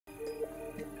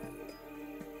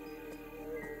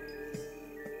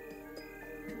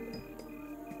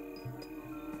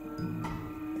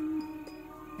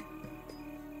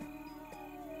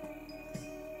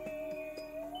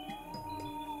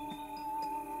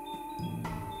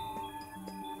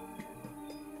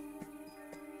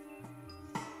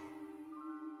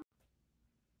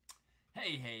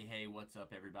Hey, what's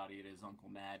up, everybody? It is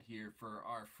Uncle Mad here for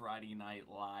our Friday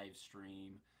night live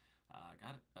stream.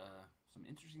 Got some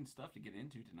interesting stuff to get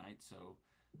into tonight, so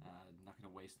not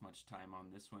going to waste much time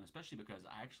on this one, especially because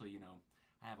I actually,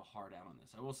 I have a hard out on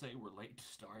this. I will say we're late to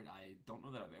start. I don't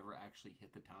know that I've ever actually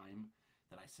hit the time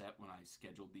that I set when I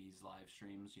scheduled these live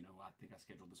streams. I think I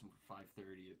scheduled this one for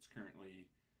 5:30. It's currently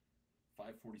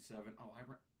 5:47. Oh, I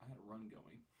had a run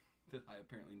going that I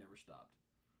apparently never stopped.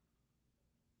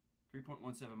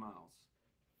 3.17 miles.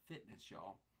 Fitness,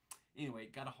 y'all. Anyway,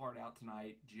 got a hard out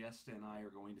tonight. Jess and I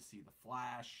are going to see The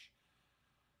Flash.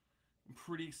 I'm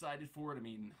pretty excited for it. I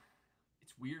mean,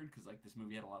 it's weird because like this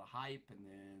movie had a lot of hype, and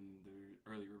then the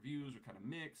early reviews were kind of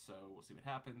mixed. So we'll see what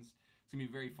happens. It's gonna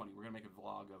be very funny. We're gonna make a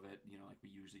vlog of it, like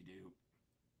we usually do.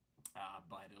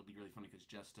 But it'll be really funny because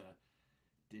Jess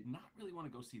did not really want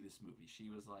to go see this movie.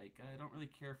 She was like, I don't really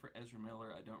care for Ezra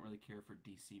Miller. I don't really care for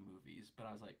DC movies. But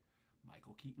I was like,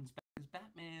 Michael Keaton's back as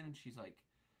Batman, and she's like,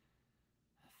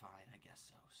 fine, I guess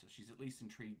so. So she's at least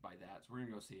intrigued by that. So we're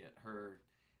gonna go see it.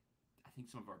 I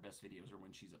think some of our best videos are when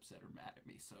she's upset or mad at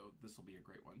me. So this will be a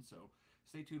great one. So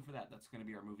stay tuned for that. That's gonna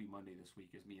be our movie Monday this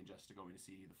week. Is me and Jessica going to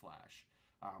see The Flash.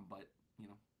 But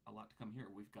a lot to come here.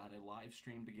 We've got a live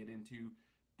stream to get into.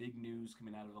 Big news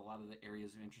coming out of a lot of the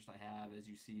areas of interest I have, as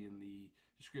you see in the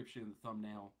description, the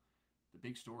thumbnail. The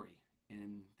big story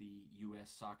in the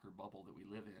U.S. soccer bubble that we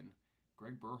live in.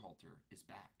 Gregg Berhalter is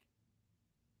back.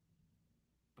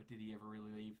 But did he ever really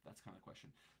leave? That's kind of the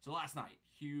question. So last night,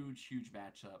 huge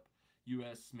matchup.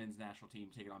 U.S. men's national team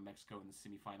taking on Mexico in the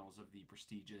semifinals of the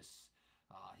prestigious,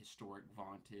 historic,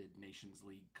 vaunted Nations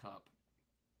League Cup.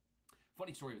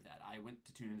 Funny story with that. I went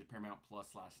to tune into Paramount Plus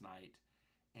last night,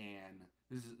 and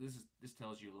this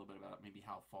tells you a little bit about maybe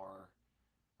how far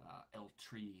El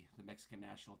Tri, the Mexican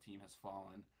national team, has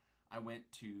fallen. I went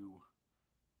to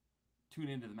tune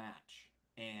into the match,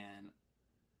 and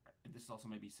this also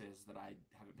maybe says that I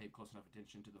haven't paid close enough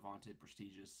attention to the vaunted,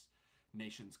 prestigious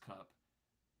Nations Cup.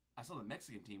 I saw the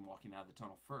Mexican team walking out of the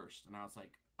tunnel first, and I was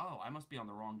like, oh, I must be on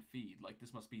the wrong feed. Like,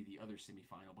 this must be the other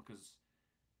semifinal, because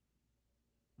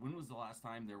when was the last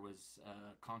time there was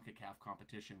a CONCACAF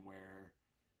competition where,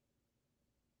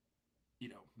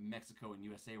 Mexico and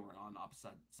USA were on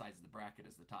opposite sides of the bracket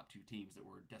as the top two teams that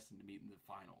were destined to meet in the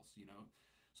finals?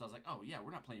 So I was like, oh, yeah,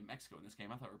 we're not playing Mexico in this game.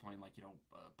 I thought we were playing, like,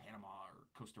 Panama or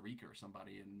Costa Rica or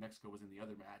somebody, and Mexico was in the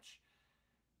other match.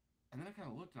 And then I kind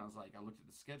of looked, and I looked at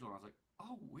the schedule, and I was like,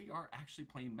 oh, we are actually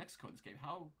playing Mexico in this game.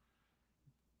 How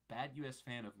bad U.S.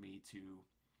 fan of me to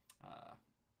uh,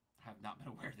 have not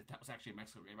been aware that that was actually a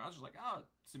Mexico game. I was just like, oh,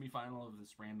 semifinal of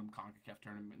this random CONCACAF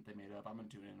tournament they made up. I'm going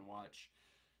to tune in and watch.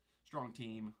 Strong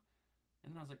team.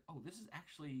 And then I was like, oh, this is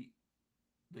actually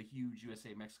the huge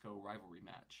USA-Mexico rivalry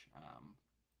match.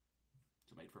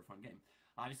 So made for a fun game.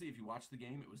 Obviously, if you watch the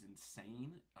game, it was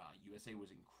insane. USA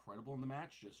was incredible in the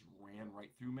match, just ran right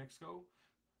through Mexico.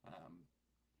 Um,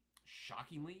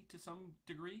 Shockingly, to some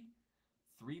degree,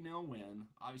 3-0 win.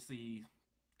 Obviously,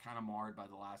 kind of marred by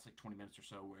the last like 20 minutes or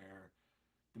so where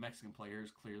the Mexican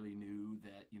players clearly knew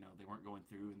that, they weren't going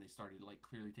through, and they started like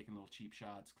clearly taking little cheap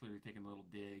shots, clearly taking little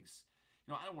digs.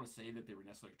 I don't want to say that they were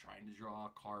necessarily trying to draw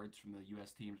cards from the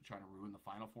U.S. team to try to ruin the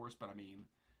Final Four, but I mean,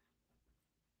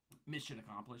 mission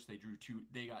accomplished. They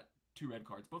got two red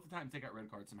cards. Both the times they got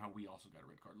red cards, somehow we also got a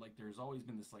red card. Like, there's always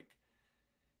been this like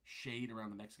shade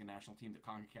around the Mexican national team that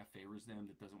CONCACAF favors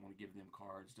them, that doesn't want to give them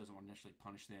cards, doesn't want to necessarily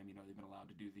punish them. They've been allowed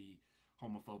to do the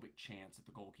homophobic chants at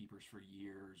the goalkeepers for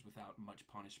years without much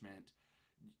punishment.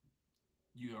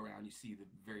 You go around, you see the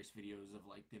various videos of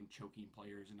like them choking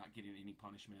players and not getting any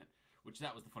punishment, which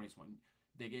that was the funniest one.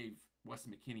 They gave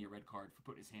Weston McKennie a red card for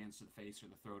putting his hands to the face or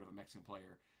the throat of a Mexican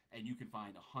player, and you can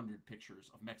find 100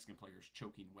 pictures of Mexican players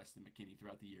choking Weston McKennie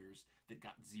throughout the years that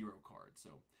got 0 cards.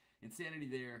 So insanity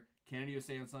there. Canada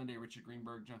USA on Sunday. Richard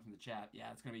Greenberg jumped in the chat.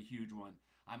 Yeah, it's gonna be a huge one.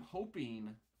 I'm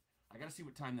hoping. I gotta see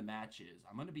what time the match is.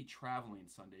 I'm gonna be traveling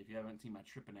Sunday. If you haven't seen my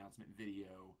trip announcement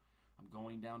video, I'm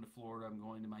going down to Florida. I'm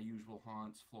going to my usual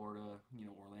haunts, Florida,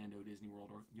 Orlando, Disney World,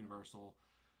 or Universal.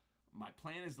 My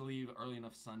plan is to leave early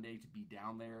enough Sunday to be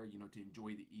down there, to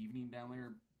enjoy the evening down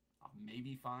there. I'll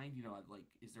maybe find, like,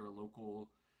 is there a local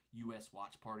U.S.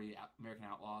 watch party, American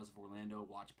Outlaws of Orlando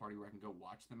watch party where I can go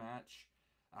watch the match?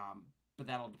 But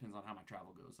that all depends on how my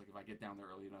travel goes. Like, if I get down there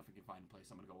early enough and can find a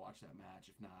place, I'm going to go watch that match.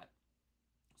 If not,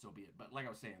 so be it. But like I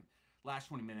was saying, last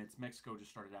 20 minutes, Mexico just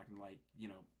started acting like,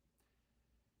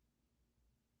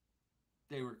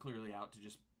 they were clearly out to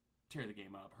just tear the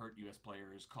game up, hurt U.S.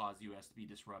 players, cause U.S. to be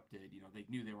disrupted. They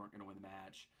knew they weren't going to win the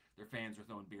match. Their fans were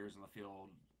throwing beers on the field.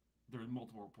 There were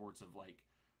multiple reports of like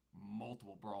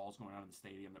multiple brawls going on in the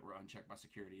stadium that were unchecked by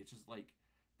security. It's just like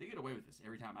they get away with this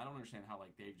every time. I don't understand how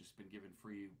like they've just been given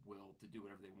free will to do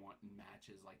whatever they want in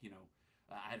matches. Like,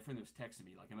 I had a friend that was texting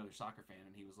me, like another soccer fan,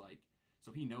 and he was like,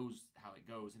 so he knows how it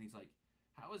goes, and he's like,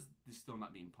 how is this still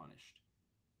not being punished?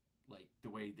 Like the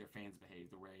way their fans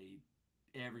behave, the way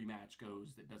every match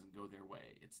goes that doesn't go their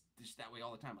way. It's just that way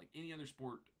all the time. Like any other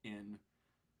sport in,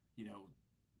 you know,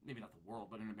 maybe not the world,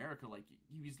 but in America, like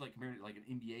he was like comparing it to like an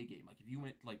NBA game. Like if you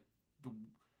went like the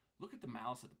look at the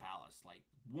Malice at the Palace. Like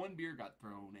one beer got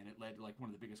thrown and it led to like one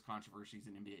of the biggest controversies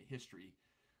in NBA history.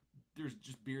 There's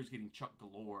just beers getting chucked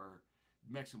galore.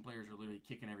 Mexican players are literally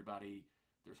kicking everybody.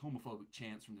 There's homophobic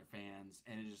chants from their fans,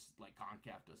 and it just like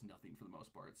CONCACAF does nothing for the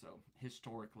most part. So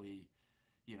historically,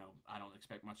 I don't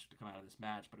expect much to come out of this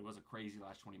match, but it was a crazy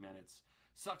last 20 minutes.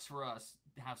 Sucks for us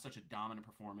to have such a dominant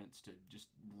performance to just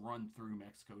run through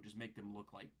Mexico, just make them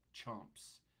look like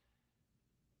chumps,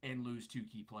 and lose two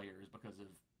key players because of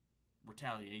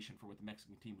retaliation for what the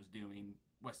Mexican team was doing.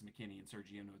 Weston McKennie and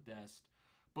Sergio Dest,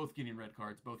 both getting red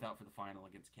cards, both out for the final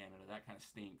against Canada. That kind of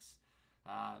stinks.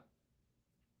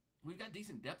 We've got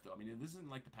decent depth though. I mean, this isn't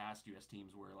like the past U.S.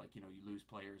 teams where like you lose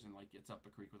players and like it's up the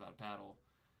creek without a paddle.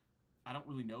 I don't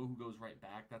really know who goes right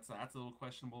back. That's a little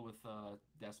questionable with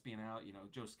Dest being out.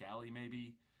 Joe Scally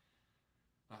maybe.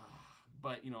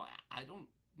 But I don't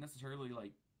necessarily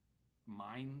like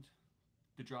mind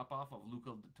the drop off of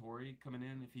Luca Dettori coming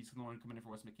in if he's the one coming in for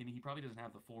Weston McKennie. He probably doesn't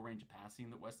have the full range of passing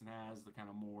that Weston has. The kind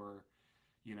of more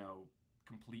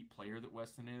complete player that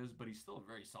Weston is, but he's still a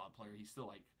very solid player. He's still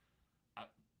like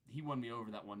he won me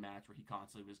over that one match where he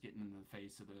constantly was getting in the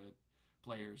face of the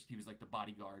players. He was like the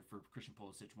bodyguard for Christian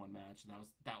Pulisic one match, and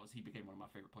he became one of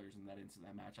my favorite players in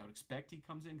that match. I would expect he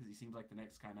comes in because he seems like the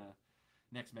next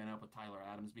man up with Tyler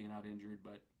Adams being out injured,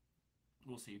 but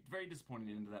we'll see. Very disappointing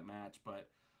into that match, but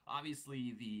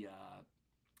obviously the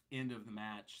end of the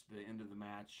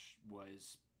match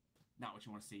was not what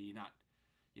you want to see. Not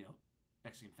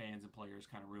Mexican fans and players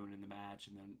kind of ruining the match,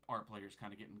 and then our players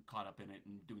kind of getting caught up in it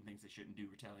and doing things they shouldn't do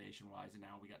retaliation-wise, and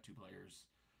now we got two players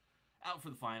out for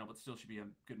the final, but still should be a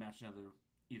good match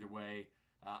either way.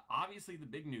 Obviously, the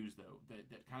big news, though,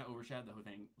 that kind of overshadowed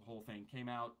the whole thing came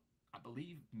out, I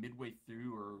believe, midway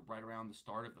through or right around the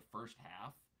start of the first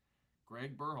half.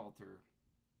 Gregg Berhalter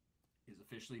is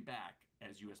officially back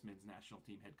as U.S. men's national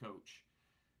team head coach.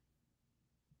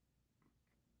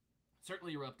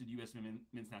 Certainly erupted U.S.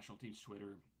 men's national team's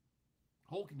Twitter.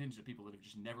 Whole contingent of people that have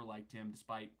just never liked him,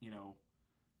 despite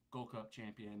Gold Cup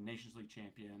champion, Nations League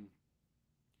champion,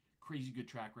 crazy good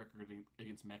track record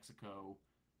against Mexico.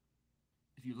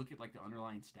 If you look at like the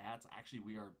underlying stats, actually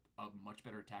we are a much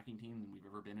better attacking team than we've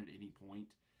ever been at any point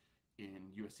in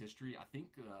U.S. history. I think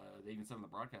they even said on the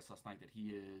broadcast last night that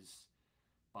he is,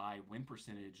 by win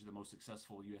percentage, the most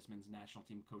successful U.S. men's national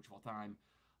team coach of all time.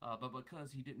 But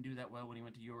because he didn't do that well when he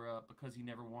went to Europe, because he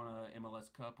never won a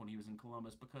MLS Cup when he was in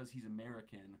Columbus, because he's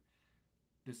American,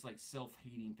 this like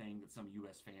self-hating thing that some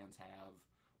U.S. fans have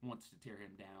wants to tear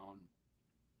him down.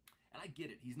 And I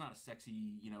get it. He's not a sexy,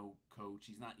 coach.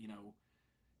 He's not,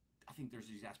 I think there's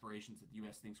these aspirations that the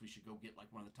U.S. thinks we should go get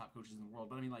like one of the top coaches in the world.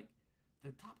 But I mean, like,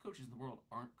 the top coaches in the world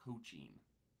aren't coaching,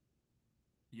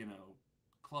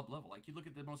 club level. Like, you look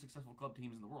at the most successful club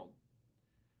teams in the world.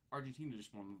 Argentina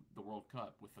just won the World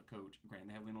Cup with the coach. Granted,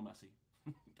 they have Lionel Messi.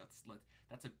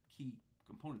 that's a key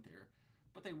component there.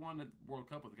 But they won the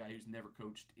World Cup with a guy who's never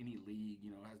coached any league,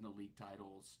 has no league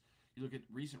titles. You look at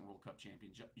recent World Cup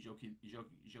champion, Joachim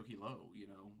Low,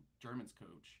 German's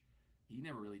coach. He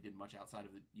never really did much outside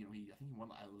of the, I think he won,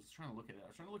 I was trying to look at it.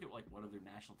 I was trying to look at like what other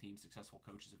national team successful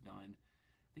coaches have done.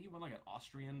 I think he won like an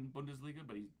Austrian Bundesliga,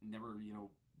 but he's never,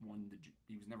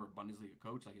 he was never a Bundesliga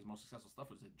coach. Like his most successful stuff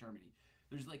was in Germany.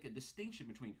 There's like a distinction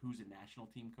between who's a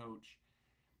national team coach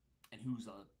and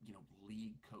who's a,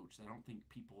 league coach that I don't think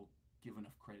people give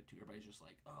enough credit to. Everybody's just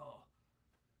like, oh,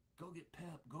 go get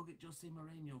Pep, go get Jose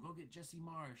Mourinho, go get Jesse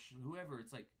Marsch, whoever.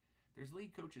 It's like, there's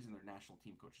league coaches and there's national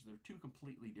team coaches. They're two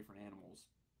completely different animals.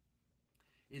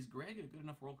 Is Gregg a good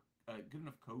enough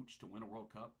coach to win a World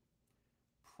Cup?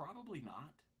 Probably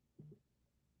not.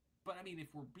 But I mean, if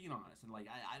we're being honest, and like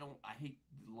I hate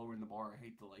lowering the bar. I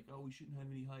hate the like, oh, we shouldn't have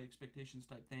any high expectations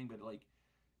type thing. But like,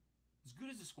 as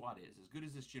good as the squad is, as good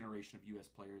as this generation of U.S.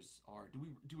 players are, do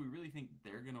we really think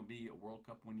they're going to be a World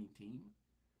Cup winning team?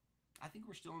 I think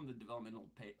we're still in the developmental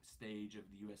stage of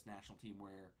the U.S. national team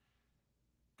where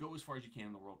go as far as you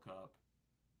can in the World Cup,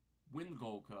 win the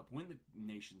Gold Cup, win the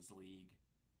Nations League.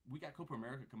 We got Copa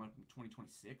America coming up in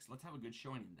 2026. Let's have a good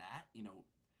showing in that.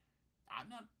 I'm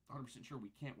not 100% sure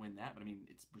we can't win that, but I mean,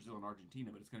 it's Brazil and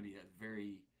Argentina, but it's going to be a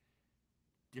very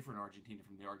different Argentina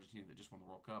from the Argentina that just won the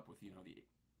World Cup with, the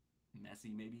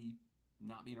Messi maybe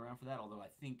not being around for that, although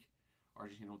I think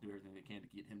Argentina will do everything they can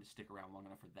to get him to stick around long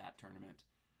enough for that tournament.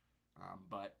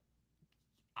 But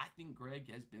I think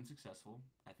Gregg has been successful.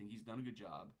 I think he's done a good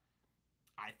job.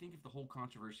 I think if the whole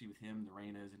controversy with him, the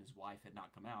Reynas, and his wife had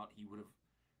not come out, he would have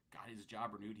got his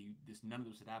job renewed. None of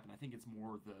this had happened. I think it's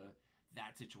more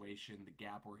that situation, the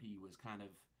gap where he was kind of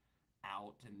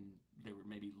out and they were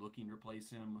maybe looking to replace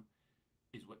him,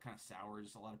 is what kind of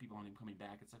sours a lot of people on him coming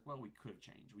back. It's like, well, we could have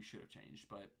changed, we should have changed,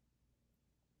 but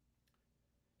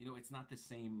it's not the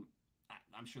same.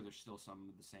 I'm sure there's still some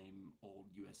of the same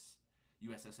old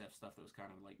USSF stuff that was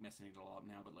kind of like messing it all up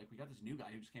now. But like, we got this new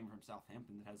guy who just came from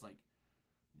Southampton that has like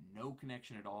no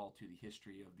connection at all to the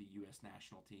history of the U.S.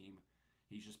 national team.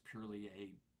 He's just purely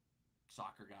a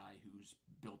soccer guy who's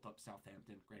built up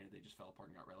Southampton. Granted, they just fell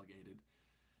apart and got relegated.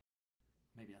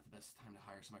 Maybe not the best time to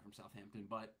hire somebody from Southampton,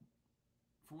 but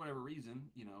for whatever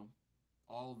reason,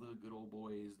 all the good old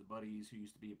boys, the buddies who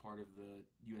used to be a part of the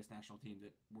U.S. national team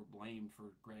that were blamed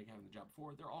for Gregg having the job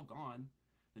before, they're all gone.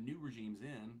 The new regime's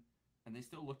in, and they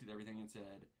still looked at everything and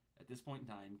said, at this point in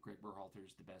time, Gregg Berhalter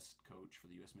is the best coach for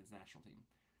the U.S. men's national team.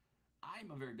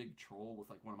 I'm a very big troll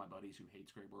with like one of my buddies who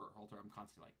hates Gregg Berhalter. I'm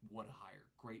constantly like, what a hire.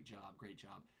 Great job, great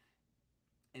job.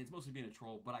 And it's mostly being a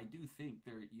troll, but I do think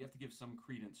you have to give some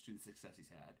credence to the success he's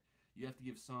had. You have to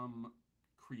give some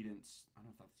credence, I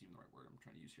don't know if that's even the right word I'm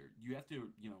trying to use here. You have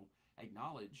to,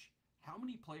 acknowledge how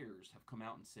many players have come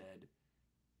out and said,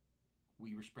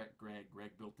 we respect Gregg.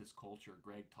 Gregg built this culture.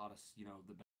 Gregg taught us,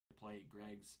 the best way to play.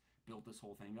 Gregg's built this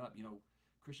whole thing up.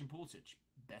 Christian Pulisic,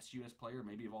 best U.S. player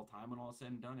maybe of all time when all is said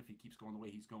and done, if he keeps going the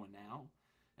way he's going now.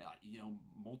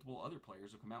 Multiple other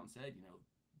players have come out and said,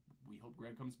 we hope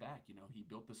Gregg comes back. He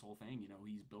built this whole thing.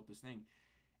 He's built this thing.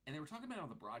 And they were talking about it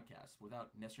on the broadcast without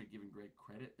necessarily giving Gregg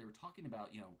credit. They were talking about,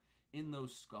 in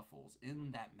those scuffles,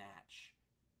 in that match,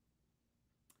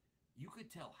 you could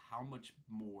tell how much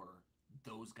more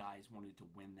those guys wanted to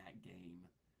win that game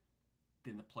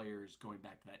than the players going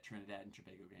back to that Trinidad and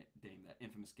Tobago game, that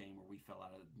infamous game where we fell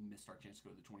out of, missed our chance to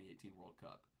go to the 2018 World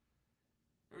Cup.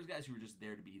 There was guys who were just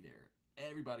there to be there.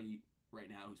 Everybody right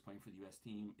now who's playing for the U.S.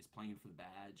 team is playing for the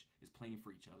badge, is playing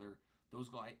for each other. Those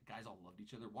guys all loved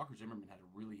each other. Walker Zimmerman had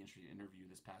a really interesting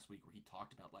interview this past week where he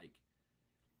talked about, like,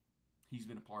 he's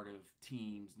been a part of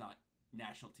teams, not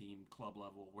national team, club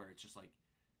level, where it's just like,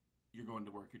 you're going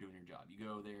to work, you're doing your job. You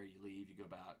go there, you leave, you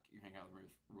go back, you hang out with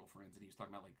real friends. And he was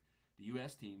talking about, like, the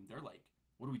U.S. team, they're like,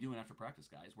 what are we doing after practice,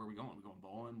 guys? Where are we going? We going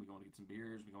bowling? We going to get some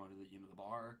beers? We going to the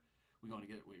bar? We going to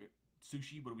get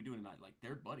sushi? What are we doing tonight? Like,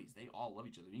 they're buddies. They all love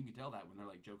each other. You can tell that when they're,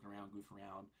 like, joking around, goofing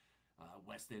around.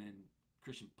 Weston and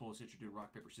Christian Pulisic are doing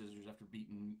rock, paper, scissors after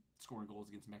scoring goals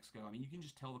against Mexico. I mean, you can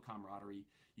just tell the camaraderie.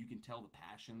 You can tell the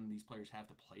passion these players have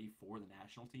to play for the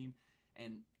national team.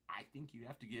 And I think you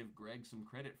have to give Gregg some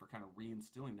credit for kind of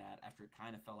reinstilling that after it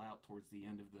kind of fell out towards the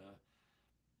end of the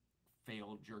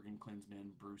failed Jurgen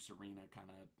Klinsmann, Bruce Arena kind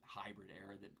of hybrid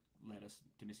era that led us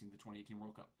to missing the 2018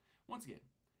 World Cup. Once again,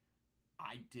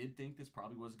 I did think this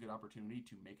probably was a good opportunity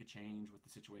to make a change with the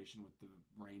situation with the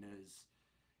Reynas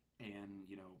and,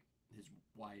 his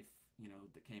wife,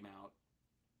 that came out,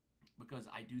 because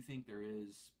I do think there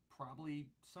is probably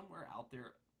somewhere out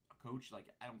there a coach, like,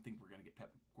 I don't think we're going to get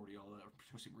Pep Guardiola or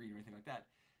Jose Mourinho or anything like that,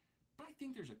 but I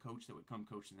think there's a coach that would come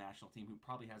coach the national team who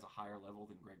probably has a higher level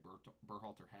than Gregg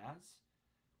Berhalter has.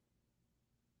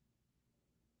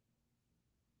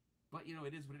 But,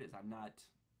 it is what it is. I'm not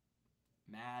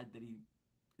mad that he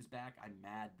is back. I'm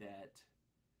mad that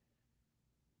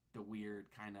the weird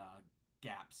kind of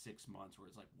gap 6 months where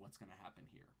it's like, what's going to happen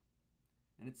here?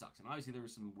 And it sucks. And obviously there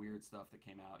was some weird stuff that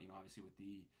came out, obviously with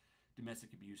the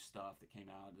domestic abuse stuff that came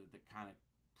out that kind of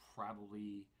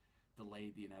probably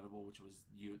delayed the inevitable, which was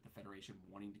the Federation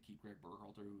wanting to keep Gregg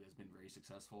Berhalter, who has been very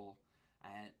successful.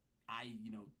 And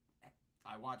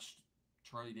I watched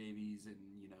Charlie Davies and,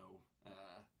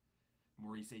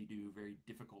 Maurice Aidoo very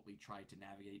difficultly tried to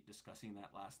navigate discussing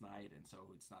that last night, and so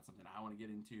it's not something I want to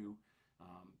get into.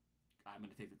 I'm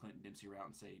going to take the Clinton Dempsey route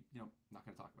and say, not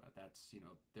going to talk about it. That's,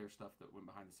 their stuff that went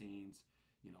behind the scenes.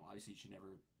 Obviously you should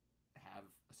never have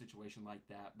a situation like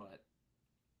that, but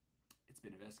it's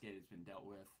been investigated, it's been dealt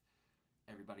with.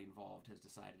 Everybody involved has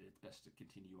decided it's best to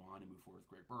continue on and move forward with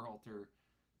Gregg Berhalter.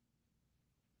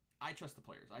 I trust the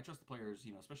players.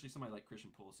 Especially somebody like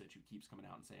Christian Pulisic, who keeps coming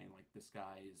out and saying, like, this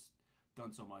guy has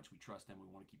done so much, we trust him,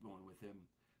 we want to keep going with him.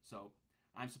 So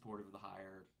I'm supportive of the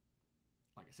hire.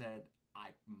 Like I said,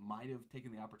 I might have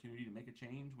taken the opportunity to make a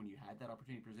change when you had that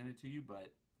opportunity presented to you,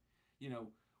 but,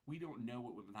 we don't know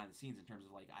what went behind the scenes in terms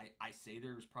of, like, I say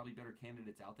there's probably better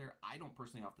candidates out there. I don't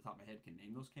personally, off the top of my head, can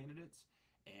name those candidates,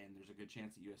 and there's a good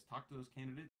chance that U.S. talked to those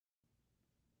candidates.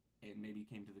 and maybe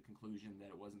came to the conclusion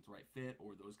that it wasn't the right fit,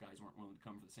 or those guys weren't willing to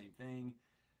come for the same thing.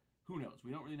 Who knows?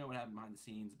 We don't really know what happened behind the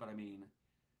scenes, but I mean,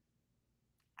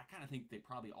 I kind of think they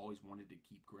probably always wanted to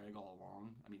keep Gregg all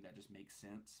along. I mean, that just makes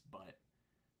sense, but,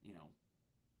 you know,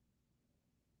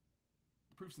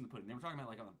 the proof's in the pudding. They were talking about,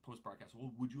 like, on the post-broadcast,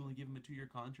 well, would you only give him a 2-year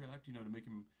contract, you know, to make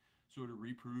him sort of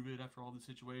reprove it after all the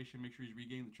situation, make sure he's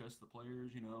regaining the trust of the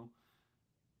players, you know?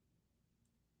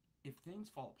 If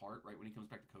things fall apart, right, when he comes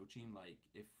back to coaching, like,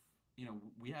 if, you know,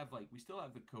 we still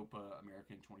have the Copa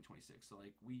America in 2026, so,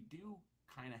 like, we do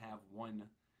kind of have one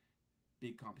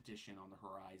big competition on the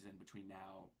horizon between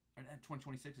now and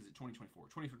 2026. Is it 2024?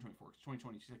 2024.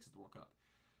 2026 is the World Cup.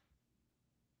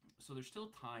 So there's still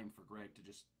time for Gregg to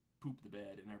just poop the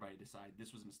bed and everybody decide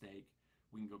this was a mistake.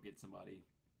 We can go get somebody.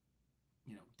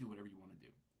 You know, do whatever you want to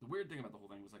do. The weird thing about the whole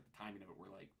thing was like the timing of it.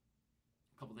 Where like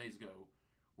a couple days ago,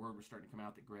 word was starting to come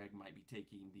out that Gregg might be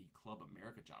taking the Club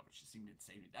America job, which just seemed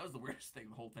insane. That was the weirdest thing.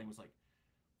 The whole thing was like,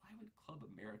 why would Club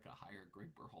America hire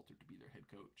Gregg Berhalter to be their head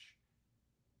coach?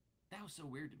 That was so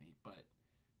weird to me. But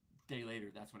a day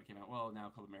later, that's when it came out. Well, now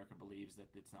Club America believes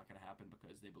that it's not going to happen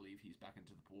because they believe he's back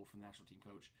into the pool for the national team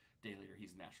coach. A day later,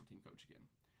 he's the national team coach again.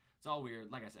 It's all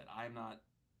weird. Like I said, I'm not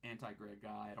anti-Gregg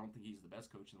guy. I don't think he's the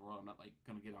best coach in the world. I'm not like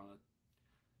going to get on a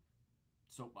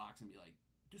soapbox and be like,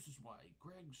 this is why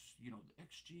Gregg's, you know, the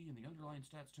XG and the underlying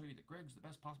stats tell you that Gregg's the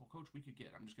best possible coach we could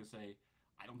get. I'm just going to say,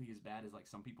 I don't think he's as bad as like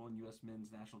some people in U.S.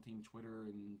 men's national team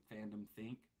Twitter and fandom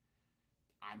think.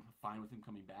 I'm fine with him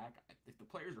coming back. If the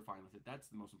players are fine with it, that's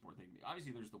the most important thing to me.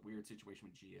 Obviously, there's the weird situation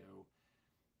with Gio.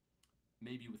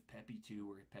 Maybe with Pepe too,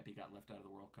 where Pepe got left out of the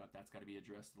World Cup. That's got to be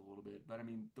addressed a little bit. But I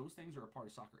mean, those things are a part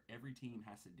of soccer. Every team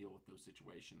has to deal with those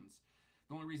situations.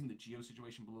 The only reason the Gio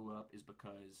situation blew up is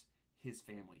because his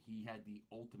family. He had the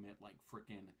ultimate like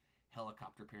freaking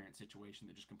helicopter parent situation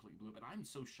that just completely blew up. And I'm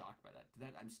so shocked by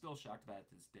that. I'm still shocked by that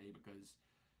to this day because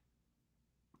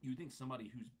you think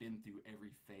somebody who's been through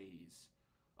every phase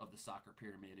of the soccer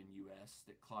pyramid in U.S.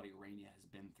 that Claudio Reyna has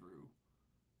been through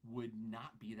would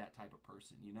not be that type of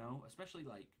person, you know? Especially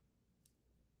like,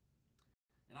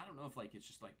 and I don't know if like it's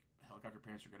just like helicopter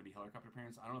parents are going to be helicopter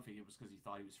parents. I don't know if it was because he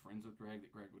thought he was friends with Gregg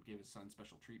that Gregg would give his son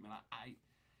special treatment.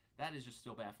 That is just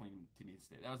still baffling to me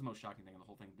today. That was the most shocking thing of the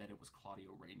whole thing, that it was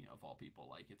Claudio Reyna of all people.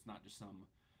 Like, it's not just some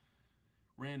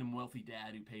random wealthy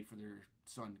dad who paid for their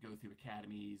son to go through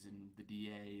academies and the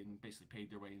DA and basically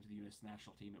paid their way into the U.S.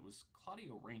 national team. It was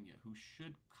Claudio Reyna, who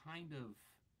should kind of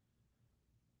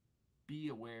be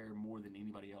aware more than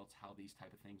anybody else how these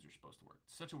type of things are supposed to work.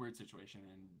 Such a weird situation,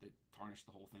 and it tarnished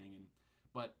the whole thing.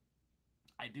 But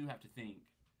I do have to think,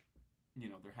 you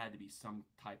know, there had to be some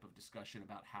type of discussion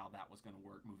about how that was going to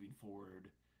work moving forward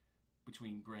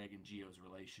between Gregg and Gio's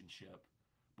relationship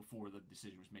before the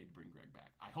decision was made to bring Gregg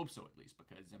back. I hope so, at least,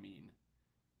 because, I mean,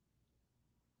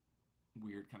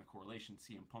 weird kind of correlation.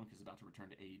 CM Punk is about to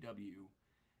return to AEW,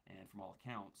 and from all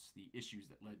accounts, the issues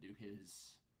that led to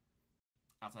his,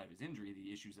 outside of his injury,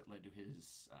 the issues that led to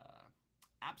his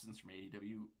absence from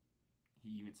AEW,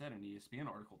 he even said in an ESPN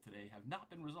article today, have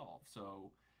not been resolved.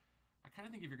 So I kind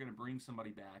of think if you're going to bring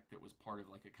somebody back that was part of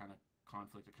like a kind of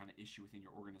conflict, a kind of issue within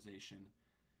your organization,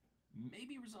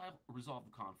 maybe resolve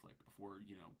the conflict before,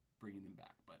 you know, bringing them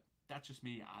back. But that's just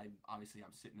me. I'm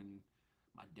sitting in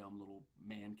my dumb little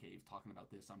man cave talking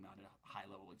about this. I'm not a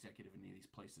high-level executive in any of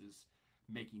these places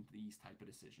making these type of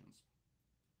decisions.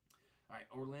 All right,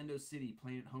 Orlando City,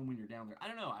 playing at home when you're down there. I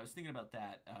don't know. I was thinking about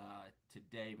that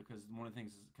today because one of the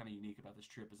things that's kind of unique about this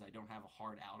trip is I don't have a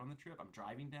hard out on the trip. I'm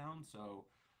driving down, so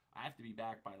I have to be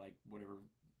back by, like, whatever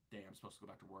day I'm supposed to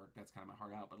go back to work. That's kind of my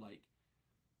hard out. But, like,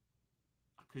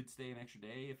 I could stay an extra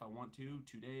day if I want to,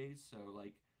 2 days. So,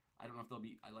 like, I don't know if they'll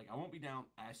be – I won't be down.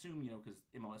 I assume, you know, because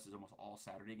MLS is almost all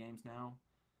Saturday games now.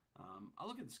 I'll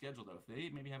look at the schedule, though. If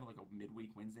they maybe have, like, a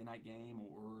midweek Wednesday night game,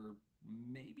 or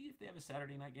maybe if they have a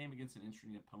Saturday night game against an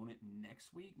interesting opponent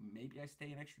next week, maybe I stay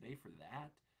an extra day for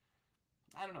that.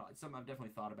 I don't know. It's something I've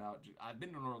definitely thought about. I've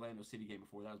been to an Orlando City game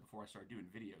before. That was before I started doing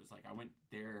videos. Like, I went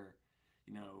there,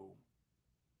 you know,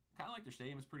 kind of like their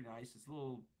stadium is pretty nice. It's a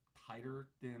little tighter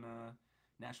than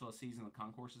Nashville SC's and the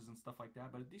concourses and stuff like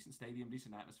that, but a decent stadium,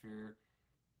 decent atmosphere.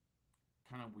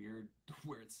 Kind of weird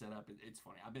where it's set up. It's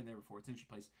funny. I've been there before. It's an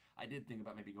interesting place. I did think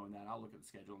about maybe going that. I'll look at the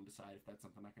schedule and decide if that's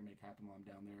something I can make happen while I'm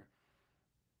down there.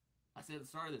 I said at the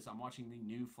start of this, I'm watching the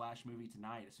new Flash movie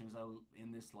tonight. As soon as I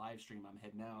end this live stream, I'm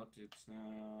heading out. It's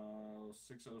now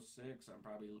 6:06. I'm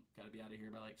probably got to be out of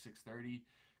here by like 6:30.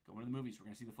 Going to the movies. We're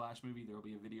going to see the Flash movie. There will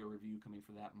be a video review coming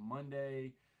for that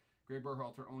Monday. Gregg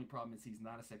Berhalter, only problem is he's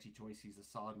not a sexy choice. He's a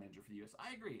solid manager for the U.S.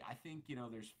 I agree. I think, you know,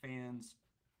 there's fans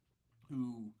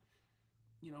who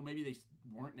maybe they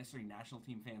weren't necessarily national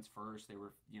team fans first. They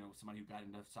were, somebody who got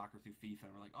into soccer through FIFA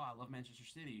and were like, oh, I love Manchester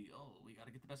City. Oh, we got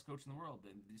to get the best coach in the world.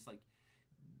 And just like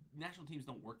national teams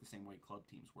don't work the same way club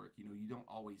teams work. You don't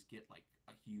always get like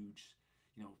a huge,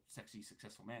 sexy,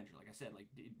 successful manager. Like I said, like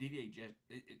Didier Jet,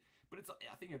 but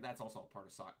I think that's also a part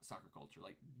of soccer culture.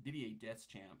 Like Didier Jets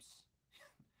champs,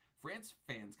 France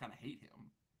fans kind of hate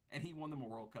him, and he won them a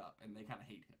World Cup, and they kind of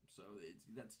hate him. So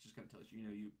that's just going to tell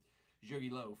you,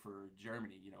 Jogi Löw for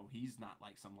Germany, he's not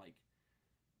like some like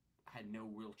had no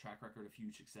real track record of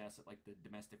huge success at like the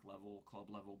domestic level, club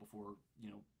level before,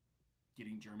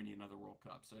 getting Germany another World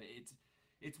Cup. So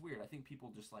it's weird. I think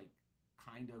people just like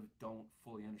kind of don't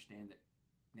fully understand that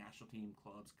national team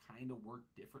clubs kind of work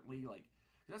differently. Like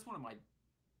that's one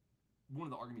of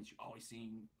the arguments you always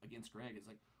seen against Gregg is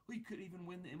like, well, he could even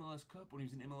win the MLS Cup when he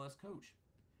was an MLS coach.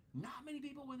 Not many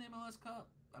people win the MLS Cup.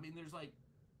 I mean, there's like,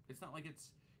 it's not like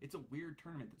it's a weird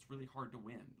tournament that's really hard to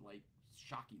win. Like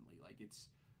shockingly, like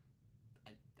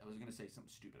I was gonna say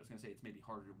something stupid. I was gonna say it's maybe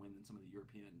harder to win than some of the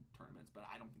European tournaments, but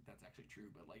I don't think that's actually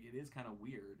true. But like it is kind of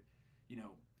weird,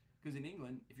 because in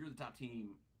England, if you're the top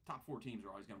team, top 4 teams are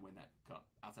always gonna win that cup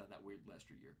outside of that weird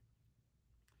Leicester year.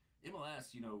 MLS,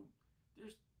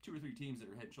 there's 2 or 3 teams that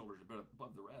are head and shoulders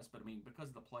above the rest. But I mean, because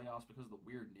of the playoffs, because of the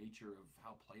weird nature of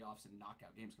how playoffs and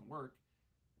knockout games can work,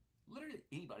 literally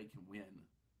anybody can win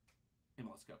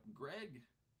MLS Cup. Gregg,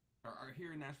 or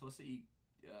here in Nashville SC,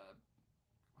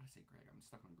 why did I say Gregg? I'm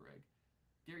stuck on Gregg.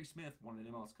 Gary Smith won an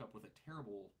MLS Cup with a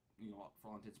terrible, for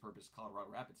all intents and purposes, Colorado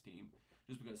Rapids team,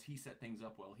 just because he set things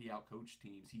up well. He outcoached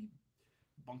teams. He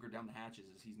bunkered down the hatches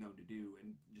as he's known to do,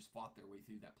 and just fought their way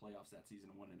through that playoffs that season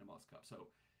and won an MLS Cup. So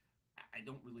I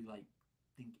don't really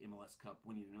think MLS Cup,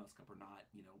 winning an MLS Cup or not,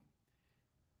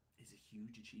 is a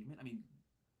huge achievement. I mean,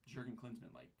 Jurgen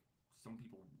Klinsmann, like some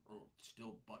people are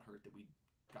still butthurt that we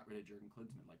got rid of Jurgen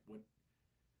Klinsmann. Like what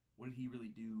did he really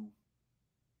do?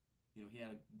 He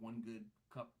had one good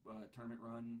cup tournament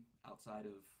run outside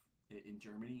of in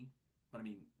Germany, but I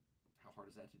mean, how hard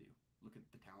is that to do? Look at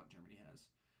the talent Germany has.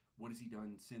 What has he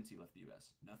done since he left the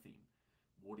U.S.? Nothing.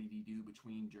 What did he do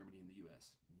between Germany and the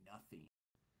U.S.? Nothing.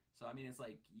 So I mean, it's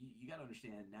like you got to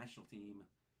understand national team,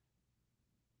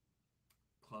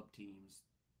 club teams,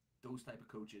 those type of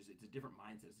coaches. It's a different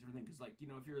mindset. It's a different thing because, like,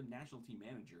 if you're a national team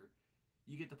manager,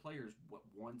 you get the players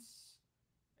once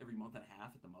every month and a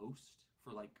half at the most for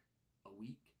like a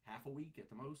week, half a week at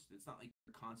the most. It's not like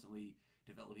you're constantly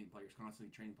developing players,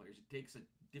 constantly training players. It takes a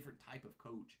different type of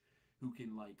coach who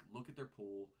can like look at their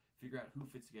pool, figure out who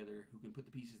fits together, who can put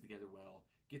the pieces together well,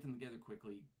 get them together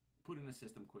quickly, put in a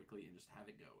system quickly, and just have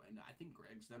it go. And I think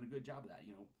Gregg's done a good job of that.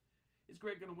 Is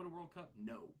Gregg going to win a World Cup?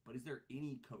 No. But is there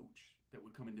any coach that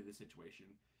would come into this situation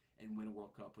and win a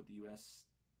World Cup with the U.S.?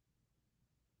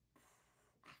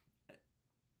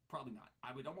 Probably not.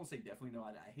 I would almost say definitely no.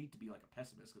 I hate to be like a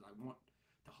pessimist because I want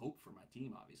to hope for my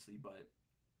team, obviously. But,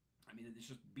 I mean, it's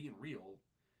just being real.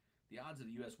 The odds of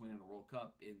the U.S. winning a World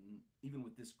Cup, even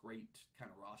with this great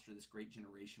kind of roster, this great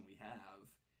generation we have,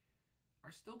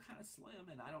 are still kind of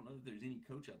slim. And I don't know that there's any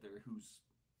coach out there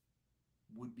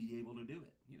would be able to do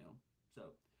it,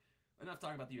 So, enough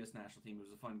talking about the U.S. national team. It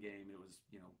was a fun game. It was,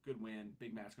 good win.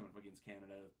 Big match coming up against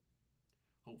Canada.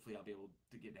 Hopefully I'll be able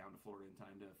to get down to Florida in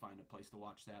time to find a place to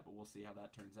watch that, but we'll see how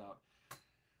that turns out.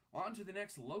 On to the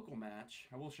next local match.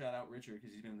 I will shout out Richard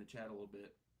because he's been in the chat a little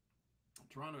bit.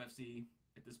 Toronto FC,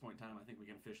 at this point in time, I think we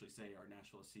can officially say our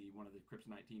Nashville SC, one of the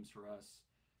kryptonite teams for us.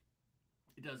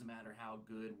 It doesn't matter how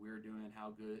good we're doing,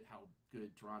 how good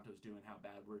Toronto's doing, how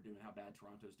bad we're doing, how bad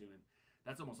Toronto's doing.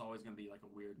 That's almost always going to be like a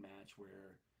weird match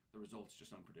where the result's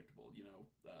just unpredictable.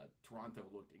 Toronto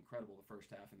looked incredible the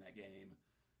first half in that game.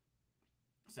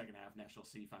 Second half, Nashville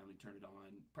SC finally turned it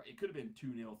on. It could have been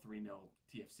 2-0, 3-0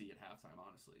 TFC at halftime,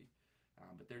 honestly.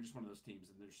 But they're just one of those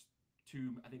teams. And there's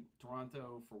two, I think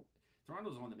Toronto's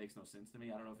the one that makes no sense to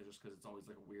me. I don't know if it's just because it's always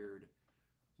like a weird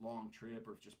long trip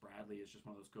or if just Bradley is just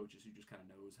one of those coaches who just kind of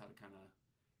knows how to kind of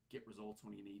get results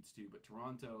when he needs to. But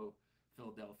Toronto,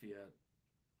 Philadelphia,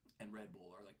 and Red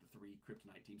Bull are like the 3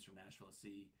 kryptonite teams from Nashville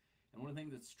SC. And one of the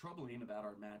things that's troubling about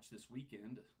our match this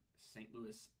weekend, St.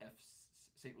 Louis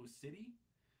City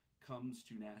comes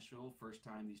to Nashville. First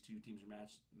time these two teams are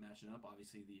matching up.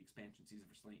 Obviously, the expansion season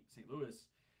for St. Louis.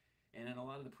 And in a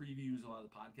lot of the previews, a lot of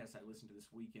the podcasts I listened to this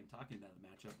weekend talking about the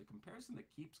matchup, the comparison that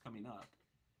keeps coming up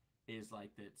is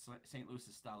like that St.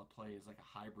 Louis's style of play is like a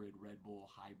hybrid Red Bull,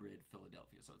 hybrid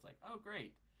Philadelphia. So it's like, oh,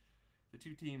 great. The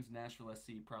two teams Nashville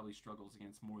SC probably struggles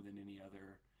against more than any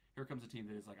other. Here comes a team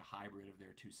that is like a hybrid of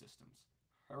their two systems.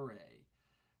 Hooray.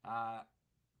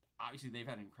 Obviously, they've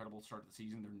had an incredible start to the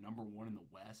season. They're number one in the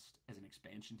West as an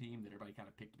expansion team that everybody kind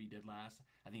of picked to be dead last.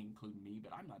 I think including me,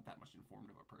 but I'm not that much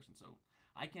informed of a person, so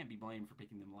I can't be blamed for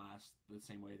picking them last the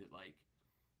same way that like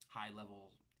high level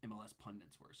MLS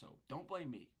pundits were. So don't blame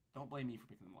me. Don't blame me for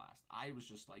picking them last. I was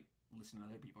just like listening to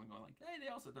other people and going like, hey, they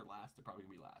all said they're last. They're probably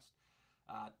gonna be last.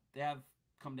 They have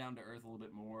come down to earth a little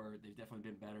bit more. They've definitely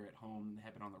been better at home than they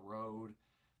have been on the road.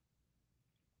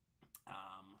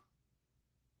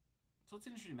 So it's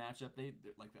an interesting matchup. They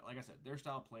like I said, their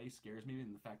style of play scares me,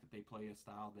 and the fact that they play a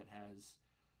style that has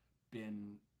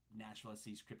been Nashville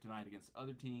SC's kryptonite against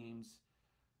other teams.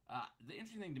 The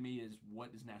interesting thing to me is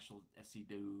what does Nashville SC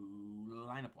do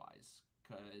lineup wise?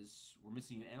 Because we're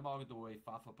missing Anibal Godoy,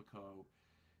 Fafa Picault,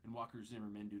 and Walker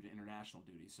Zimmerman due to international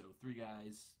duty. So three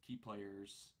guys, key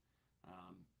players.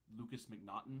 Lucas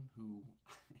McNaughton, who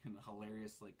in a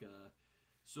hilarious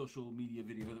social media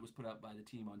video that was put out by the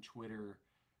team on Twitter,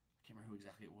 I can't remember who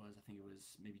exactly it was. I think it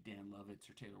was maybe Dan Lovitz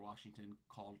or Taylor Washington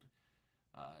called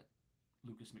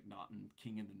Lucas McNaughton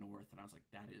King in the North, and I was like,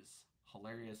 that is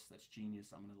hilarious. That's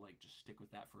genius. I'm gonna just stick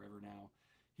with that forever now.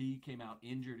 He came out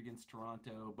injured against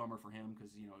Toronto. Bummer for him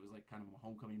because it was like kind of a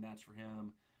homecoming match for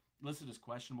him. Listed as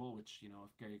questionable, which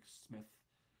if Gary Smith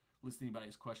listed anybody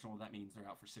as questionable, that means they're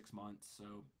out for 6 months.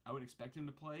 So I would expect him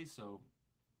to play. So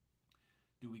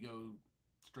do we go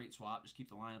straight swap, just keep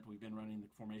the lineup we've been running, the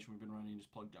formation we've been running,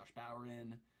 just plug Josh Bauer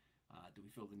in? Do we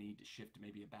feel the need to shift to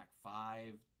maybe a back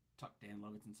five, tuck Dan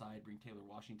Lovitz inside, bring Taylor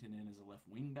Washington in as a left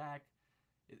wing back?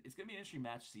 It's going to be an interesting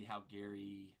match to see how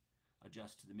Gary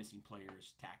adjusts to the missing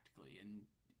players tactically. And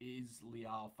is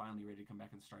Leal finally ready to come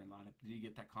back in the starting lineup? Did he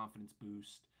get that confidence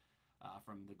boost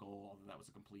from the goal, although that was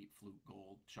a complete fluke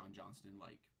goal? Sean Johnston,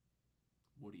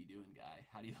 what are you doing, guy?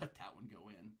 How do you let that one go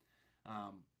in?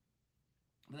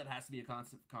 But that has to be a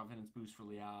constant confidence boost for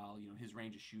Leal. His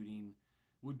range of shooting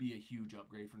would be a huge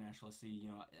upgrade for Nashville SC.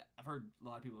 I've heard a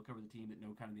lot of people that cover the team that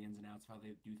know kind of the ins and outs of how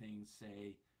they do things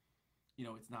say,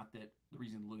 it's not that the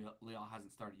reason Leal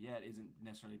hasn't started yet isn't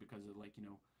necessarily because of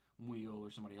Wheel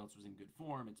or somebody else was in good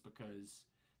form. It's because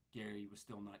Gary was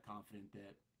still not confident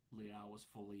that Leal was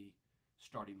fully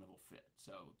starting level fit.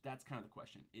 So that's kind of the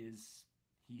question. Is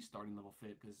he starting level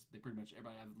fit? Because they pretty much,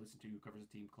 everybody I've listened to who covers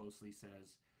the team closely says,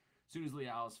 as soon as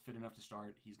Leal is fit enough to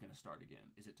start, he's going to start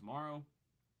again. Is it tomorrow?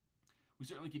 We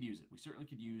certainly could use it. We certainly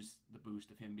could use the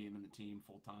boost of him being in the team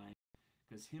full time,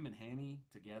 because him and Hanny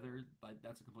together,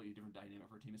 that's a completely different dynamic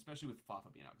for a team, especially with Fafa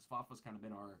being out. Because Fafa's kind of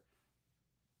been our,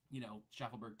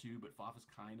 Schaffelberg too, but Fafa's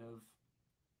kind of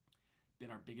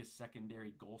been our biggest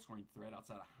secondary goal-scoring threat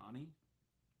outside of Hanny.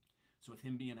 So with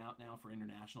him being out now for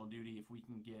international duty, if we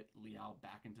can get Leal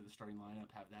back into the starting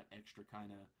lineup, have that extra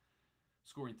kind of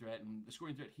scoring threat, and the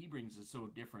scoring threat he brings is so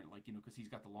different, because he's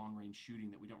got the long range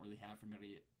shooting that we don't really have from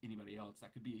anybody else.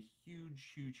 That could be a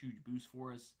huge boost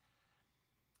for us.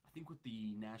 I think with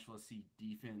the Nashville SC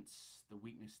defense, the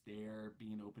weakness there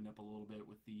being opened up a little bit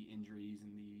with the injuries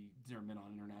and the Zimmerman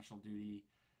on international duty,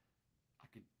 I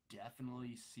could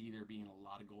definitely see there being a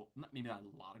lot of goals, maybe not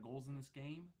a lot of goals in this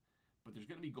game, but there's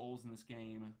going to be goals in this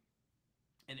game,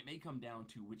 and it may come down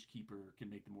to which keeper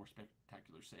can make the more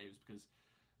spectacular saves, because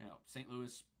St.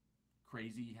 Louis,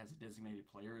 crazy, has a designated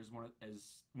player as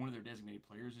one of their designated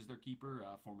players is their keeper,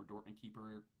 former Dortmund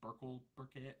keeper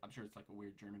Burkett. I'm sure it's like a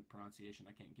weird German pronunciation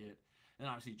I can't get. And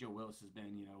obviously Joe Willis has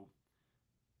been,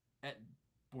 at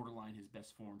borderline his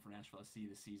best form for Nashville SC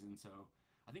this season. So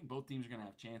I think both teams are going to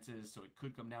have chances. So it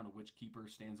could come down to which keeper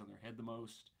stands on their head the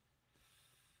most.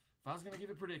 If I was going to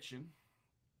give a prediction,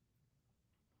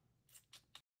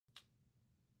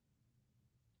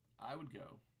 I would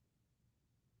go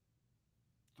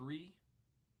 3-2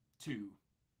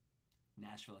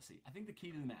 Nashville SC. I think the key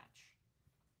to the match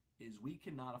is we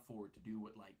cannot afford to do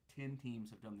what 10 teams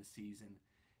have done this season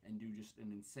and do just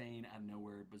an insane, out of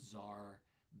nowhere, bizarre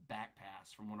back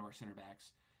pass from one of our center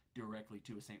backs directly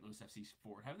to a St. Louis FC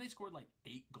forward. Haven't they scored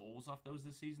 8 goals off those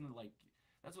this season?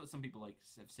 That's what some people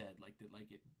have said.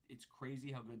 It's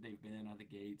crazy how good they've been out of the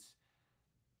gates.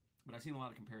 But I've seen a lot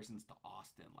of comparisons to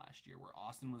Austin last year, where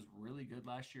Austin was really good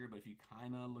last year, but if you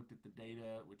kind of looked at the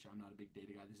data, which I'm not a big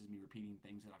data guy, this is me repeating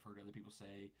things that I've heard other people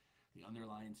say, the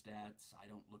underlying stats, I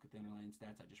don't look at the underlying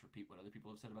stats, I just repeat what other people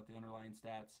have said about the underlying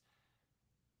stats.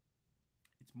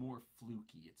 It's more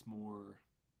fluky, it's more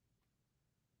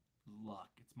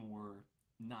luck, it's more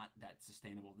not that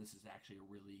sustainable. This is actually a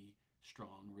really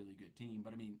strong, really good team.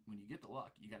 But I mean, when you get the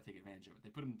luck, you got to take advantage of it. They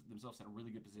put themselves in a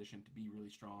really good position to be really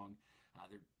strong.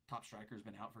 Their top striker has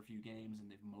been out for a few games, and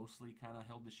they've mostly kind of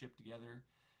held the ship together.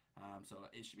 So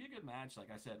it should be a good match. Like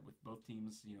I said, with both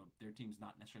teams, their team's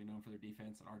not necessarily known for their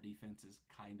defense, and our defense is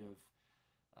kind of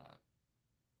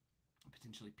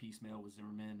potentially piecemeal with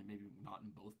Zimmerman and maybe not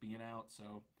in both being out.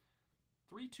 So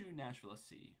 3-2 Nashville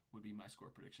SC would be my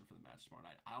score prediction for the match tomorrow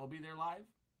night. I'll be there live.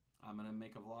 I'm going to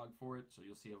make a vlog for it, so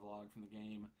you'll see a vlog from the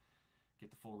game,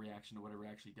 get the full reaction to whatever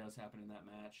actually does happen in that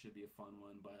match. Should be a fun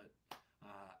one, but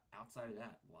outside of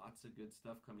that, lots of good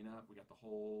stuff coming up. We got the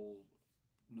whole,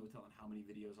 no telling how many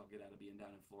videos I'll get out of being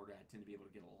down in Florida. I tend to be able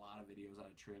to get a lot of videos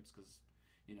out of trips because,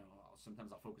 you know,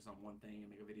 sometimes I'll focus on one thing and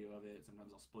make a video of it.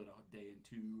 Sometimes I'll split a day in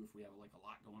two if we have like a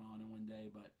lot going on in one day,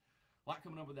 but a lot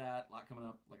coming up with that. A lot coming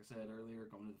up, like I said earlier,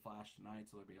 going to the Flash tonight,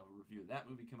 so I'll be able to review that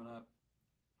movie coming up.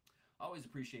 I always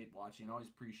appreciate watching. I always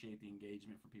appreciate the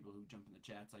engagement from people who jump in the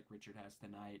chats like Richard has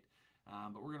tonight.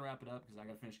 But we're going to wrap it up because I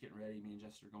got to finish getting ready. Me and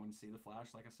Jester are going to see the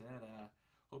Flash, like I said.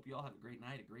 Hope you all have a great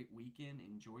night, a great weekend.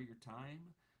 Enjoy your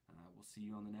time. We'll see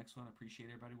you on the next one. I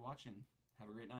appreciate everybody watching. Have a great night.